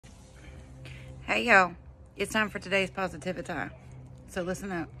Hey y'all, it's time for today's Positiv-A-TY. So listen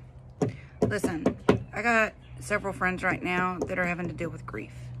up. Listen, I got several friends right now that are having to deal with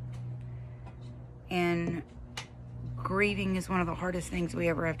grief. And grieving is one of the hardest things we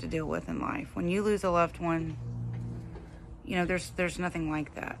ever have to deal with in life. When you lose a loved one, you know, there's nothing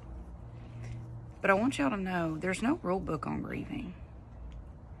like that. But I want y'all to know there's no rule book on grieving.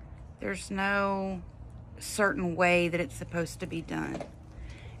 There's no certain way that it's supposed to be done.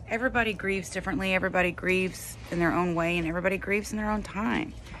 Everybody grieves differently. Everybody grieves in their own way, and everybody grieves in their own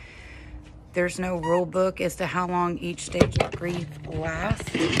time. There's no rule book as to how long each stage of grief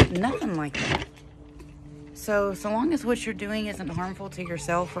lasts. Nothing like that. So long as what you're doing isn't harmful to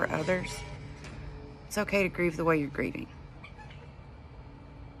yourself or others, it's okay to grieve the way you're grieving.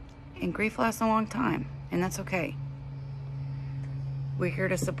 And grief lasts a long time, and that's okay. We're here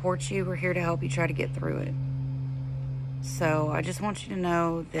to support you. We're here to help you try to get through it. So I just want you to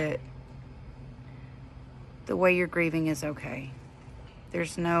know that the way you're grieving is okay.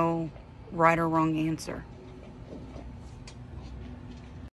 There's no right or wrong answer.